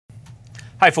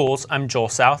Hi Fools, I'm Joel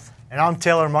South. And I'm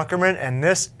Taylor Muckerman, and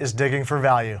this is Digging for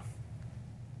Value.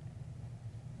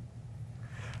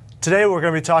 Today we're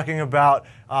going to be talking about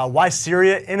why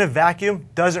Syria in a vacuum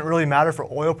doesn't really matter for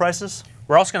oil prices.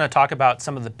 We're also going to talk about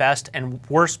some of the best and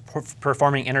worst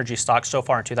performing energy stocks so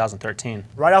far in 2013.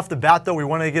 Right off the bat though, we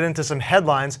want to get into some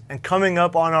headlines, and coming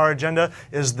up on our agenda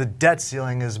is the debt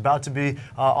ceiling is about to be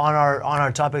on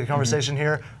our topic of conversation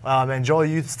here. And Joel,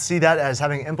 you see that as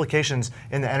having implications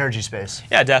in the energy space.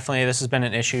 Yeah, definitely. This has been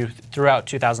an issue throughout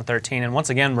 2013, and once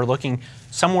again we're looking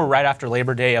somewhere right after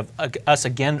Labor Day of us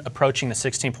again approaching the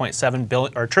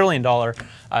 $16.7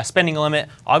 trillion spending limit.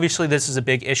 Obviously this is a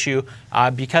big issue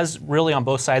because really on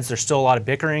both sides there's still a lot of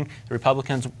bickering. The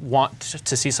Republicans want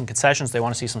to see some concessions, they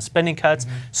want to see some spending cuts.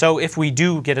 So if we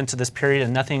do get into this period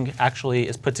and nothing actually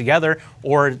is put together,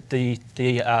 or the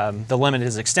limit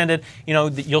is extended, you know,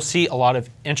 you'll see a lot of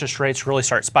interest rates really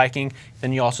start spiking.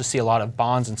 Then you also see a lot of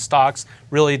bonds and stocks.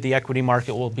 Really the equity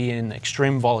market will be in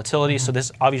extreme volatility. So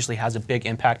this obviously has a big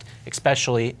impact,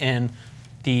 especially in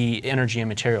the energy and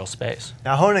material space.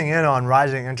 Now, honing in on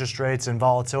rising interest rates and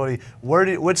volatility,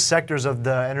 which sectors of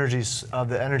the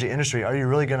energy industry are you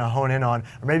really going to hone in on,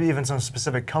 or maybe even some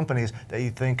specific companies that you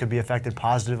think could be affected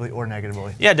positively or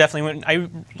negatively? Yeah, definitely. I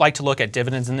like to look at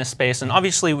dividends in this space, and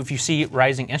obviously if you see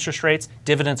rising interest rates,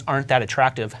 dividends aren't that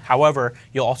attractive. However,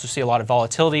 you'll also see a lot of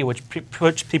volatility, which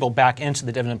puts people back into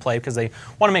the dividend play because they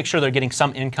want to make sure they're getting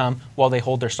some income while they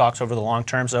hold their stocks over the long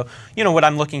term. So, you know, what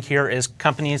I'm looking here is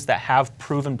companies that have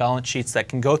proven balance sheets that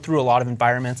can go through a lot of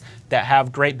environments, that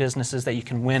have great businesses that you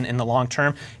can win in the long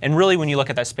term. And really when you look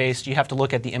at that space, you have to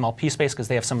look at the MLP space because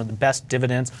they have some of the best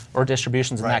dividends or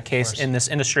distributions in that case in this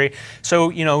industry. So,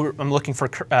 you know, I'm looking for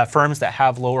firms that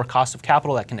have lower cost of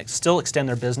capital that can still extend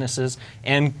their businesses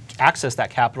and access that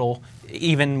capital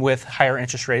even with higher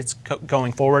interest rates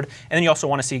going forward. And then you also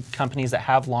want to see companies that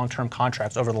have long-term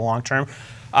contracts over the long term.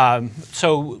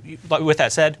 So with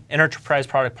that said, Enterprise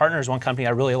Product Partners is one company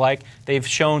I really like. They've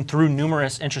shown through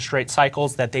numerous interest rate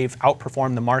cycles that they've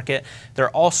outperformed the market. They're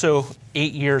also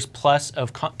 8 years plus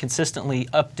of consistently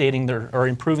updating or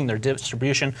improving their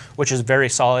distribution, which is very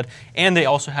solid. And they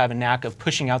also have a knack of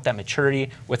pushing out that maturity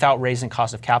without raising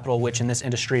cost of capital, which in this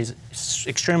industry is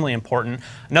extremely important.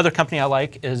 Another company I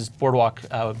like is Boardwalk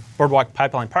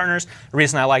Pipeline Partners. The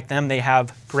reason I like them, they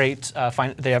have great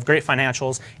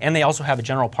financials, and they also have a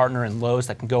general partner in Lowe's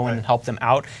that can go in and help them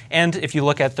out. And if you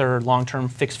look at their long-term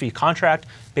fixed fee contract,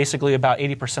 basically about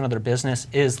 80% of their business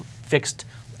is fixed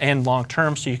and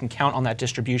long-term, so you can count on that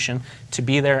distribution to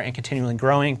be there and continually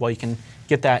growing while you can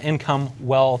get that income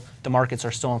while the markets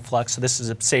are still in flux. So this is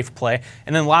a safe play.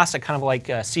 And then last, I kind of like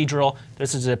Seadrill.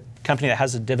 This is a company that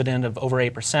has a dividend of over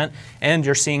 8%, and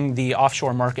you're seeing the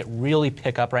offshore market really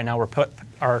pick up right now.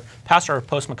 We're past our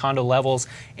post-Macondo levels,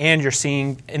 and you're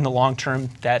seeing in the long term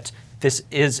that this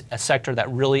is a sector that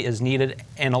really is needed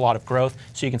and a lot of growth.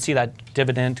 So you can see that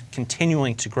dividend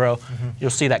continuing to grow.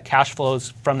 You'll see that cash flows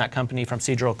from that company, from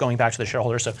Seadrill, going back to the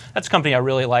shareholders. So that's a company I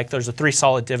really like. There's 3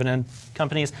 solid dividend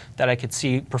companies that I could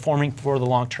see performing for the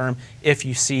long term if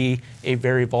you see a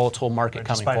very volatile market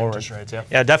coming forward. Interest rates, yeah.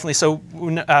 Yeah, definitely. So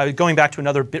going back to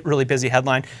another really busy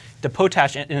headline, the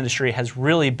potash industry has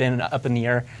really been up in the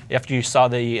air after you saw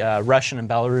the Russian and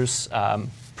Belarus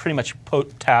pretty much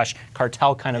potash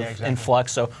cartel kind of in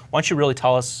flux. So why don't you really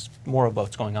tell us more about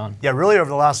what's going on? Yeah, really over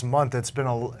the last month it's been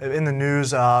in the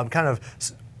news, kind of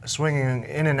swinging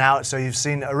in and out. So you've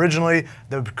seen originally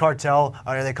the cartel,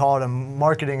 or they call it a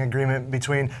marketing agreement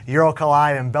between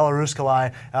Uralkali and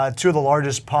Belaruskali, 2 of the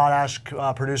largest potash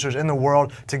producers in the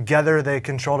world. Together they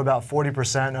controlled about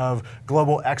 40% of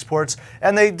global exports,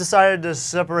 and they decided to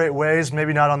separate ways,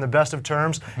 maybe not on the best of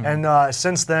terms. And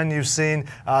since then you've seen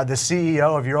the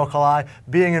CEO of Uralkali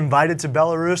being invited to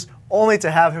Belarus, only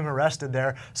to have him arrested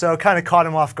there. So it kind of caught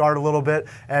him off guard a little bit.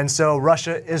 And so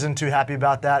Russia isn't too happy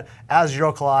about that, as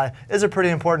Uralkali is a pretty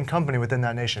important company within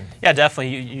that nation. Yeah,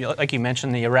 definitely. Like you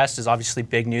mentioned, the arrest is obviously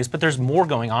big news, but there's more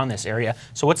going on in this area.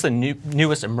 So what's the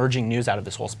newest emerging news out of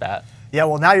this whole spat? Yeah,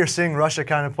 well, now you're seeing Russia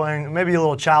kind of playing maybe a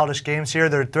little childish games here.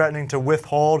 They're threatening to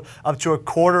withhold up to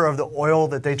 1/4 of the oil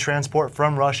that they transport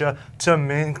from Russia to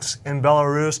Minsk in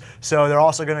Belarus. So they're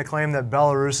also going to claim that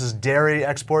Belarus's dairy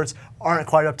exports aren't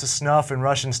quite up to snuff in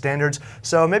Russian standards.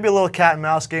 So maybe a little cat and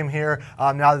mouse game here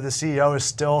now that the CEO is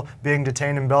still being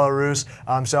detained in Belarus.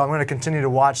 So I'm going to continue to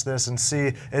watch this and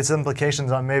see its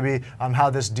implications on maybe how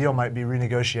this deal might be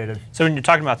renegotiated. So when you're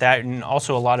talking about that, and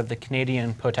also a lot of the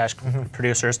Canadian potash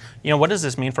producers, you know, what does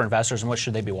this mean for investors and what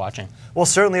should they be watching? Well,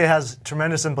 certainly it has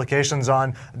tremendous implications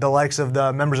on the likes of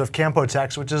the members of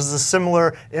Campotex, which is a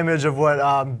similar image of what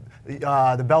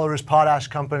the Belarus Potash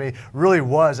Company really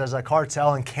was as a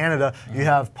cartel in Canada. You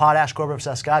have Potash Corp of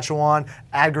Saskatchewan,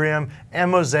 Agrium,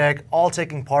 and Mosaic all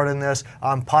taking part in this.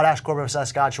 Potash Corp of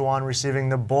Saskatchewan receiving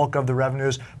the bulk of the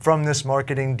revenues from this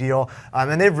marketing deal.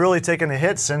 And they've really taken a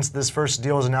hit since this first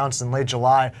deal was announced in late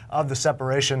July of the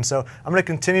separation. So I'm going to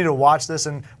continue to watch this,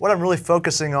 and what I'm really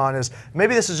focusing on is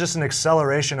maybe this is just an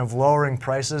acceleration of lowering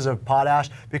prices of potash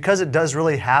because it does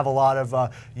really have a lot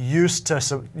of use to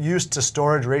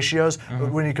storage ratios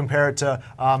when you compare it to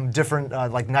different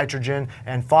like nitrogen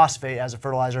and phosphate as a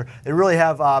fertilizer. They really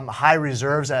have high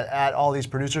reserves at all these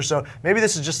producers. So maybe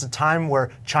this is just a time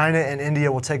where China and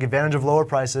India will take advantage of lower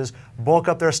prices, bulk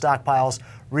up their stockpiles,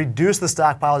 reduce the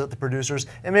stockpiles at the producers,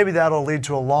 and maybe that'll lead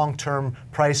to a long-term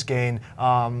price gain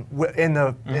in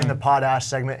the potash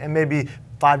segment. And maybe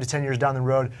 5 to 10 years down the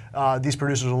road, these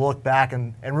producers will look back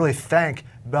and really thank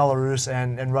Belarus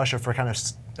and Russia for kind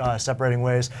of separating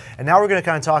ways. And now we're going to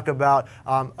kind of talk about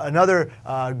another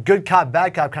good cop,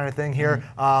 bad cop kind of thing here.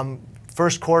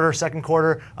 First quarter, second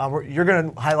quarter, you're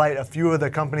going to highlight a few of the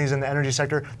companies in the energy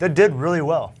sector that did really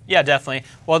well. Yeah, definitely.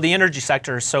 Well, the energy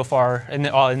sector so far in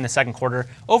the second quarter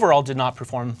overall did not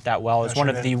perform that well. It's one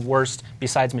of the worst,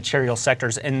 besides material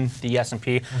sectors, in the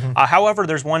S&P. However,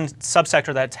 there's one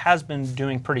subsector that has been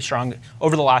doing pretty strong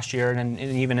over the last year and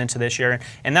even into this year,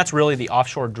 and that's really the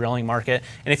offshore drilling market.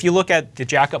 And if you look at the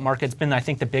jackup market, it's been, I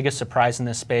think, the biggest surprise in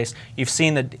this space. You've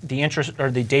seen the interest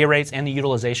or the day rates and the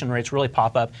utilization rates really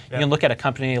pop up. You can look at a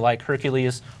company like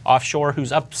Hercules Offshore,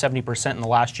 who's up 70% in the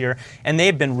last year, and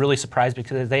they've been really surprised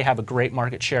because they have a great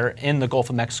market share in the Gulf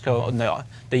of Mexico, in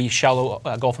the shallow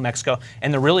Gulf of Mexico,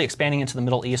 and they're really expanding into the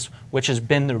Middle East, which has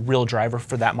been the real driver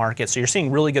for that market. So you're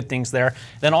seeing really good things there.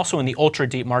 Then also in the ultra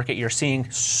deep market, you're seeing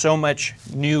so much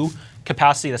new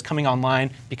capacity that's coming online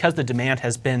because the demand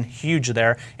has been huge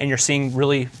there, and you're seeing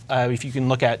really, if you can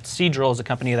look at Seadrill as a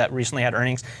company that recently had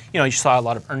earnings, you saw a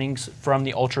lot of earnings from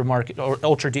the ultra market or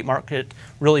ultra deep market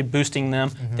really boosting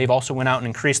them. They've also went out and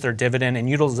increased their dividend, and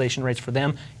utilization rates for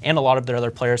them and a lot of their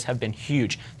other players have been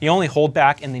huge. The only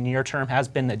holdback in the near term has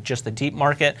been just the deep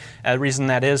market. The reason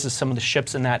that is some of the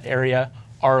ships in that area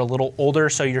are a little older,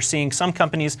 so you're seeing some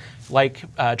companies like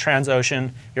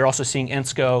Transocean, you're also seeing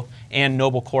Ensco and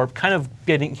Noble Corp kind of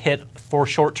getting hit for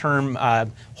short-term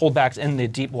holdbacks in the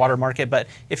deep water market. But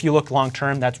if you look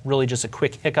long-term, that's really just a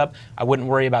quick hiccup. I wouldn't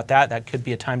worry about that. That could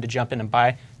be a time to jump in and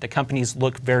buy. The companies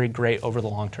look very great over the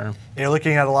long term. You're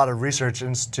looking at a lot of research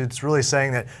institutes really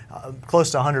saying that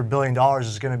close to $100 billion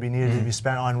is going to be needed to be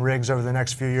spent on rigs over the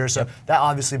next few years. So that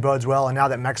obviously bodes well. And now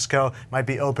that Mexico might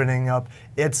be opening up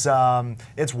its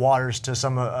waters to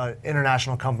some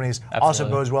international companies, also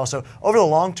bodes well. So over the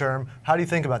long term, how do you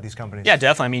think about these companies? Yeah,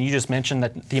 definitely. I mean, you just mentioned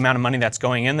that the amount of money that's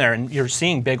going in there, and you're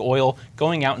seeing big oil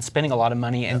going out and spending a lot of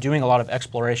money and doing a lot of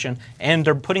exploration, and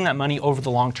they're putting that money over the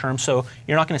long term. So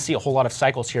you're not going to see a whole lot of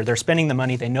cycles here. They're spending the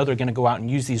money. They know they're going to go out and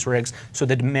use these rigs, so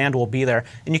the demand will be there.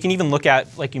 And you can even look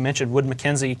at, like you mentioned, Wood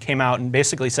Mackenzie came out and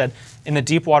basically said, in the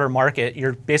deep water market,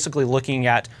 you're basically looking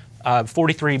at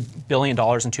 $43 billion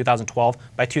in 2012.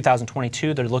 By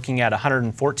 2022, they're looking at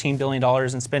 $114 billion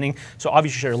in spending. So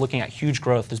obviously, you're looking at huge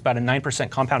growth. There's about a 9%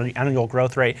 compounded annual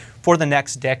growth rate for the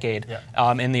next decade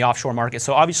in the offshore market.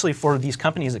 So obviously, for these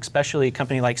companies, especially a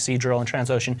company like Seadrill and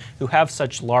Transocean, who have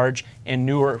such large and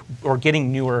newer or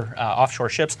getting newer offshore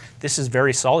ships, this is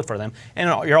very solid for them. And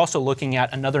you're also looking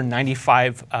at another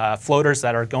 95 floaters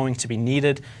that are going to be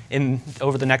needed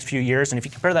over the next few years. And if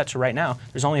you compare that to right now,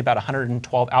 there's only about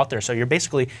 112 out there. So you're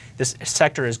basically, this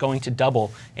sector is going to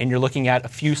double, and you're looking at a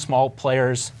few small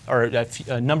players, or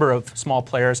a number of small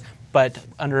players, but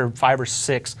under 5 or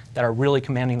 6 that are really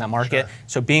commanding that market.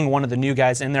 So being one of the new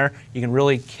guys in there, you can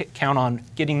really count on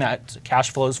getting that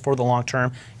cash flows for the long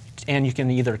term, and you can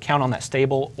either count on that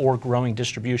stable or growing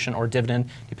distribution or dividend,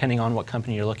 depending on what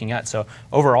company you're looking at. So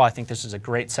overall, I think this is a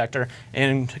great sector.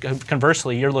 And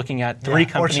conversely, you're looking at 3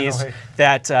 companies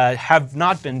that have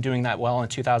not been doing that well in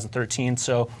 2013.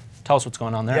 So tell us what's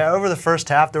going on there. Yeah, over the first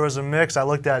half, there was a mix. I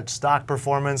looked at stock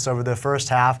performance over the first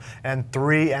half, and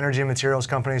 3 energy materials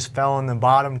companies fell in the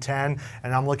bottom 10.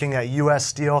 And I'm looking at U.S.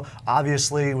 Steel.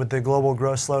 Obviously, with the global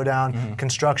growth slowdown,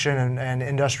 construction and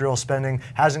industrial spending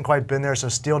hasn't quite been there, so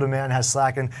steel demand has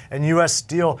slackened. And U.S.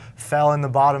 Steel fell in the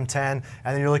bottom 10. And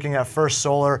then you're looking at First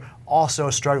Solar, also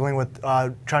struggling with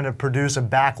trying to produce a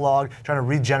backlog, trying to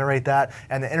regenerate that,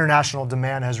 and the international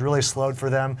demand has really slowed for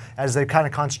them as they've kind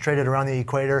of concentrated around the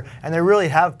equator, and they really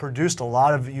have produced a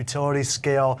lot of utility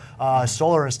scale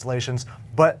solar installations,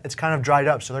 but it's kind of dried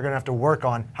up. So they're going to have to work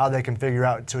on how they can figure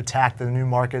out to attack the new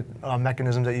market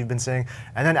mechanisms that you've been seeing.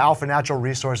 And then Alpha Natural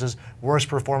Resources, worst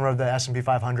performer of the S&P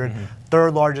 500,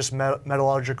 third largest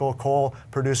metallurgical coal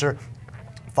producer,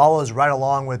 follows right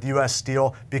along with U.S.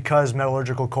 Steel because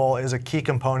metallurgical coal is a key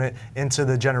component into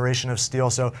the generation of steel.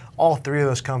 So all three of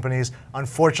those companies,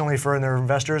 unfortunately for their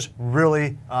investors,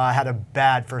 really had a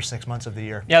bad first 6 months of the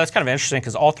year. Yeah, that's kind of interesting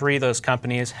because all three of those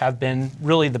companies have been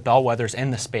really the bellwethers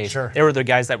in the space. Sure. They were the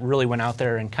guys that really went out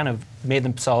there and kind of made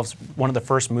themselves one of the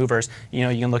first movers. You know,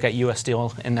 you can look at U.S.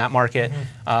 Steel in that market,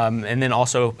 and then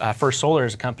also First Solar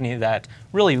is a company that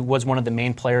really was one of the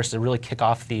main players to really kick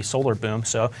off the solar boom.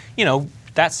 So, you know,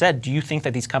 that said, do you think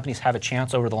that these companies have a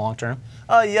chance over the long term?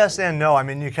 Yes and no. I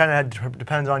mean, you kind of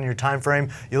depends on your time frame.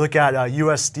 You look at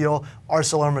U.S. Steel,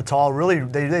 ArcelorMittal. Really,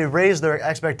 they raised their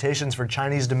expectations for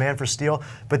Chinese demand for steel,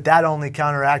 but that only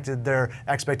counteracted their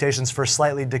expectations for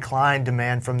slightly declined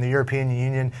demand from the European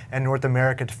Union and North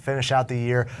America to finish out the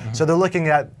year. So they're looking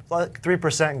at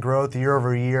 3% growth year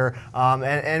over year.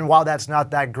 And while that's not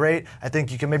that great, I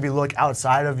think you can maybe look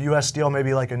outside of U.S. Steel,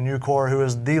 maybe like a Nucor, who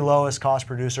is the lowest cost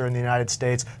producer in the United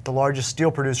States, the largest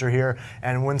steel producer here.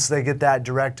 And once they get that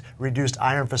direct reduced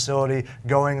iron facility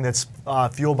going that's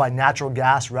fueled by natural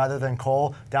gas rather than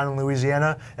coal down in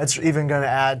Louisiana, it's even going to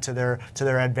add to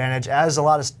their advantage, as a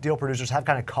lot of steel producers have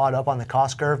kind of caught up on the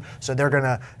cost curve. So they're going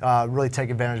to really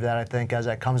take advantage of that, I think, as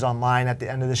that comes online at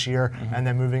the end of this year and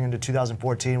then moving into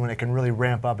 2014 when it can really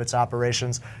ramp up its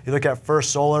operations. You look at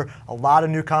First Solar, a lot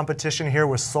of new competition here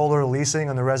with solar leasing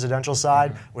on the residential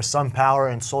side, with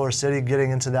SunPower and Solar City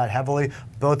getting into that heavily.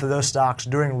 Both of those stocks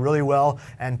doing really well,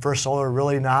 and First Solar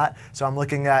really not. So I'm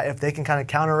looking at if they can kind of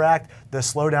counteract the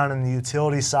slowdown in the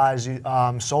utility size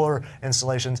solar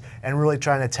installations and really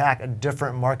trying to attack a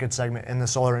different market segment in the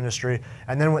solar industry.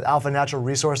 And then with Alpha Natural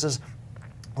Resources,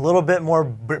 a little bit more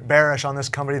bearish on this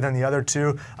company than the other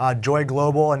two. Joy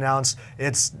Global announced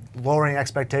it's lowering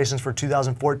expectations for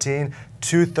 2014.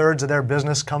 2/3 of their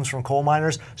business comes from coal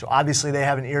miners, so obviously they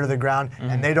have an ear to the ground,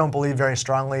 and they don't believe very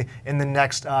strongly in the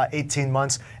next 18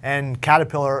 months. And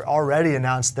Caterpillar already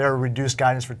announced their reduced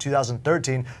guidance for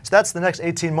 2013. So that's the next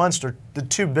 18 months. The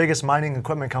two biggest mining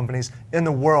equipment companies in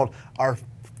the world are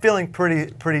feeling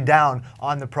pretty down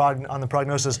on the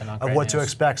prognosis of what to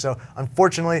expect. So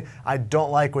unfortunately, I don't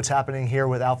like what's happening here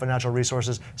with Alpha Natural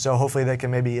Resources. So hopefully they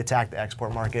can maybe attack the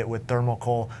export market with thermal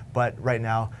coal, but right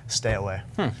now, stay away.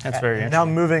 That's very interesting. Now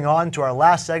moving on to our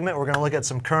last segment, we're going to look at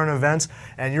some current events,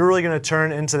 and you're really going to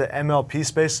turn into the MLP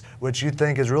space, which you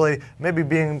think is really maybe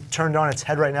being turned on its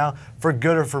head right now, for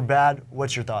good or for bad.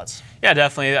 What's your thoughts? Yeah,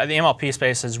 definitely. The MLP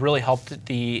space has really helped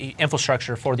the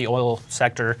infrastructure for the oil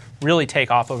sector really take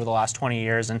off over the last 20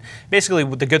 years. And basically,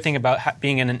 the good thing about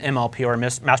being in an MLP or a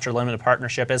master limited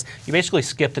partnership is you basically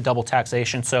skip the double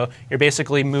taxation. So you're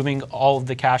basically moving all of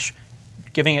the cash,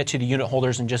 giving it to the unit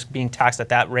holders and just being taxed at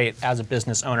that rate as a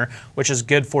business owner, which is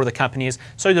good for the companies.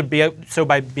 So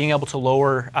by being able to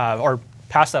lower or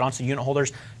pass that on to unit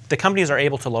holders, the companies are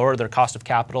able to lower their cost of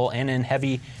capital, and in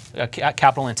heavy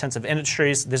capital-intensive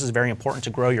industries, this is very important to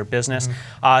grow your business.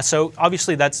 So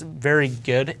obviously that's very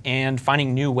good, and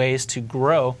finding new ways to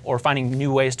grow or finding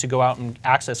new ways to go out and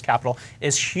access capital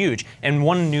is huge. And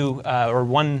one new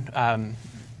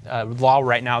law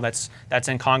right now that's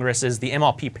in Congress is the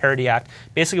MLP Parity Act.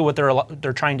 Basically, what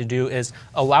they're trying to do is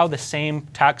allow the same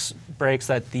tax breaks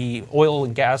that the oil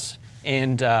and gas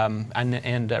and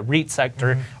REIT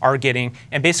sector are getting,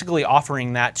 and basically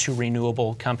offering that to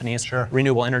renewable companies,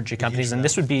 renewable energy companies. And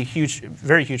this would be huge,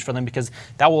 very huge for them, because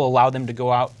that will allow them to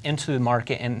go out into the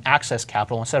market and access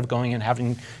capital instead of going and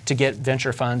having to get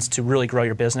venture funds to really grow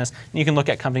your business. And you can look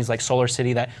at companies like Solar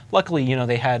City that luckily, you know,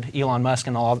 they had Elon Musk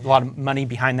and a lot of money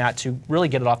behind that to really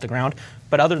get it off the ground.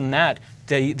 But other than that,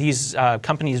 these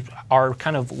companies are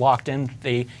kind of locked in.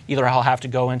 They either have to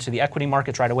go into the equity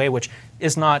markets right away, which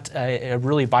is not a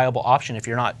really viable option if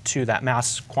you're not to that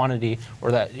mass quantity,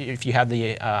 or that if you have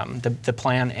the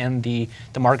plan and the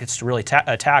markets to really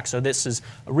attack. So this is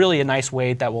really a nice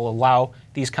way that will allow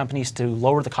these companies to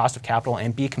lower the cost of capital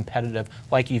and be competitive,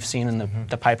 like you've seen in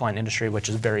the pipeline industry, which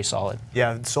is very solid.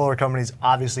 Yeah, solar companies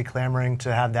obviously clamoring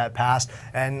to have that passed,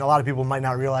 and a lot of people might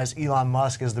not realize Elon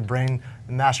Musk is the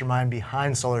mastermind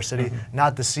behind Solar City,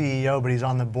 not the CEO, but he's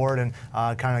on the board and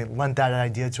kind of lent that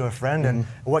idea to a friend. And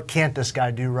what can't this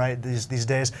guy do right these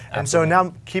days? Absolutely. And so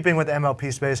now, keeping with the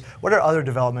MLP space, what are other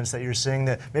developments that you're seeing,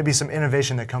 that maybe some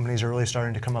innovation that companies are really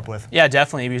starting to come up with? Yeah,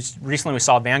 definitely. Recently we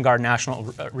saw Vanguard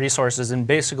National Resources, and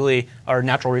basically our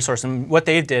natural resource, and what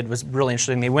they did was really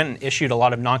interesting. They went and issued a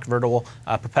lot of non-convertible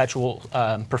perpetual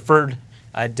preferred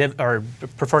or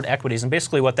preferred equities. And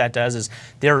basically what that does is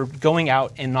they're going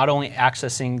out and not only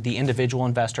accessing the individual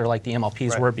investor like the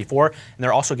MLPs were before, and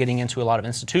they're also getting into a lot of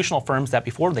institutional firms that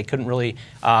before they couldn't really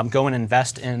go and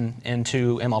invest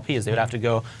into MLPs. They would have to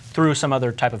go through some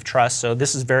other type of trust. So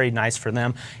this is very nice for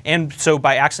them. And so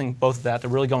by accessing both of that, they're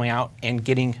really going out and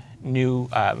getting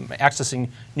accessing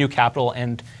new capital.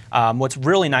 And what's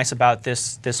really nice about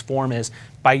this form is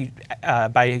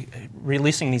by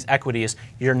releasing these equities,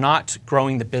 you're not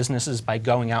growing the businesses by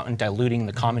going out and diluting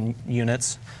the common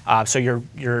units. So you're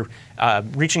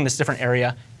reaching this different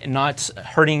area and not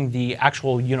hurting the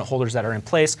actual unit holders that are in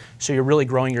place. So you're really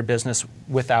growing your business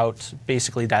without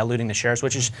basically diluting the shares,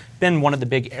 which has been one of the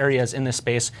big areas in this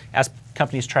space. As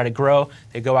companies try to grow,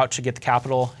 they go out to get the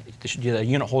capital. The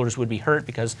unit holders would be hurt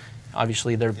because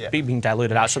obviously they're being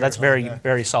diluted out. So that's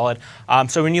very solid.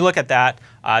 So when you look at that,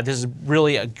 this is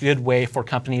really a good way for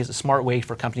companies, a smart way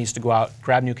for companies to go out,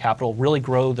 grab new capital, really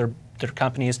grow their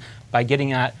companies by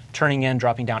getting at, turning in,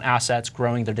 dropping down assets,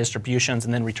 growing their distributions,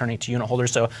 and then returning to unit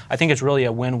holders. So I think it's really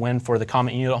a win-win for the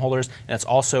common unit holders, and it's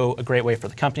also a great way for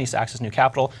the companies to access new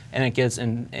capital, and it gives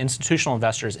institutional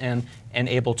investors in and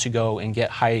able to go and get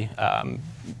high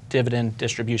dividend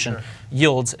distribution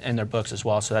yields in their books as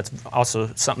well. So that's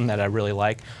also something that I really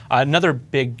like. Another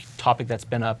big topic that's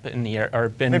been up in the air, or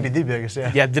been maybe the biggest,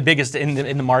 the biggest in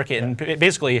the market, and it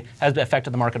basically has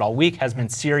affected the market all week, has been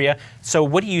Syria. So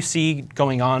what do you see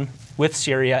going on with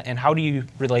Syria, and how do you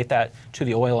relate that to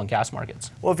the oil and gas markets?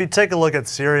 Well, if you take a look at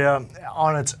Syria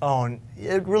on its own,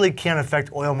 it really can't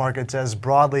affect oil markets as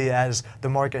broadly as the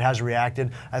market has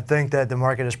reacted. I think that the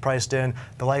market has priced in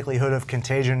the likelihood of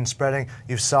contagion spreading.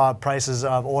 You saw prices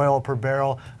of oil per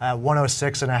barrel at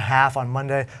 106.5 on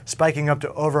Monday, spiking up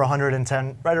to over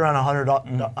 110, right around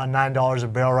 $109 a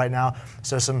barrel right now.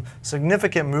 So some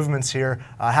significant movements here.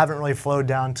 Haven't really flowed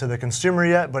down to the consumer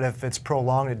yet, but if it's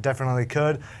prolonged, it definitely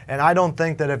could. And I don't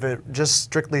think that if it just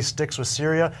strictly sticks with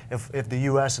Syria, if the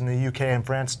US and the UK and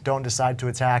France don't decide to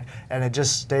attack and it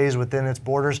just stays within its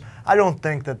borders, I don't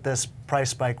think that this price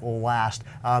spike will last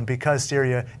because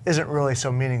Syria isn't really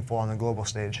so meaningful on the global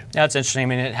stage. Yeah, it's interesting. I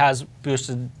mean, it has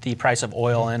boosted the price of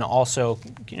oil and also,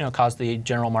 caused the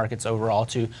general markets overall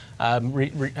to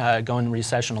go in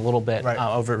recession a little bit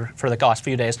for the last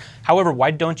few days. However,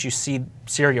 why don't you see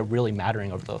Syria really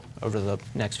mattering over the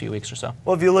next few weeks or so?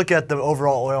 Well, if you look at the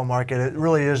overall oil market, it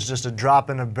really is just a drop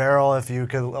in a barrel, if you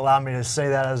could allow me to say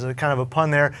that as a kind of a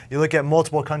pun there. You look at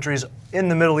multiple countries in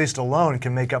the Middle East alone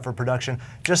can make up for production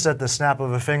just at the snap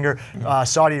of a finger.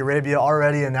 Saudi Arabia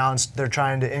already announced they're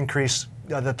trying to increase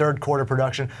the third quarter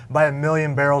production by 1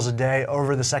 million barrels a day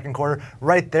over the second quarter.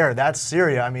 Right there, that's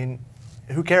Syria. I mean,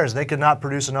 who cares? They could not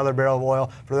produce another barrel of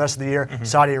oil for the rest of the year.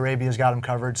 Saudi Arabia's got them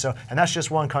covered. So, and that's just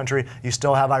one country. You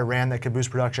still have Iran that could boost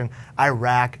production.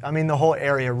 Iraq. I mean, the whole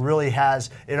area really has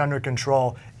it under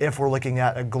control if we're looking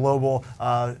at a global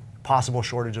possible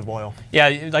shortage of oil.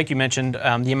 Yeah, like you mentioned,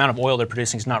 the amount of oil they're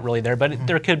producing is not really there, but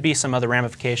there could be some other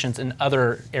ramifications in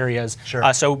other areas.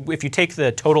 Sure. So if you take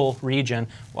the total region,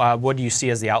 what do you see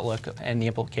as the outlook and the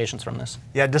implications from this?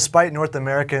 Yeah, despite North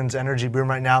America's energy boom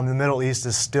right now, the Middle East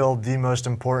is still the most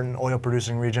important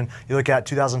oil-producing region. You look at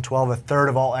 2012, a third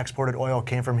of all exported oil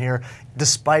came from here.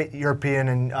 Despite European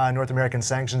and North American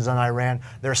sanctions on Iran,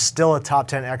 they're still a top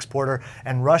 10 exporter,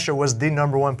 and Russia was the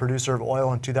 #1 producer of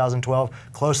oil in 2012,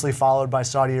 closely followed by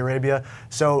Saudi Arabia.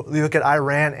 So you look at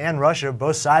Iran and Russia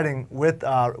both siding with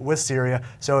Syria.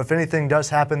 So if anything does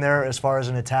happen there as far as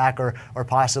an attack or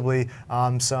possibly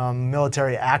some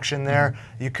military action there,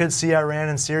 you could see Iran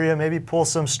and Syria maybe pull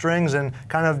some strings and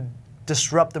kind of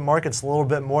disrupt the markets a little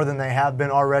bit more than they have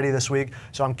been already this week.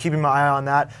 So I'm keeping my eye on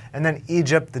that. And then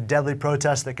Egypt, the deadly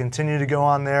protests that continue to go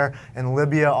on there, and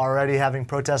Libya already having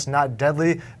protests, not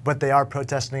deadly, but they are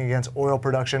protesting against oil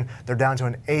production. They're down to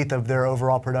 1/8 of their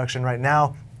overall production right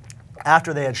now,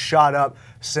 after they had shot up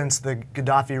since the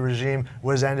Gaddafi regime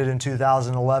was ended in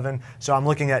 2011. So I'm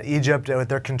looking at Egypt with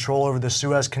their control over the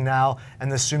Suez Canal and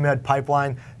the Sumed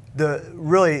pipeline, the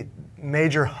really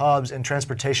major hubs and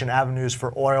transportation avenues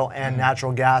for oil and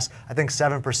natural gas. I think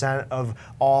 7% of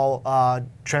all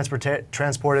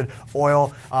transported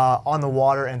oil on the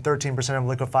water and 13% of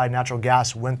liquefied natural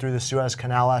gas went through the Suez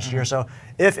Canal last year. So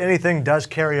if anything does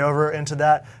carry over into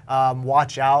that,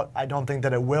 watch out. I don't think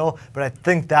that it will, but I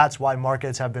think that's why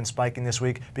markets have been spiking this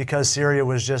week, because Syria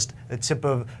was just a tip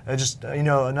of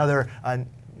another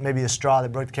maybe a straw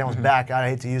that broke the camel's back. I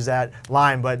hate to use that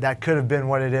line, but that could have been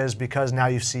what it is, because now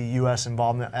you see U.S.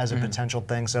 involvement as a potential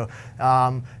thing. So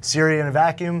Syria in a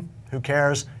vacuum, who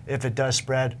cares? If it does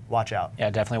spread, watch out. Yeah,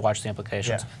 definitely watch the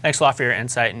implications. Yeah. Thanks a lot for your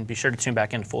insight, and be sure to tune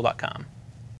back into Fool.com.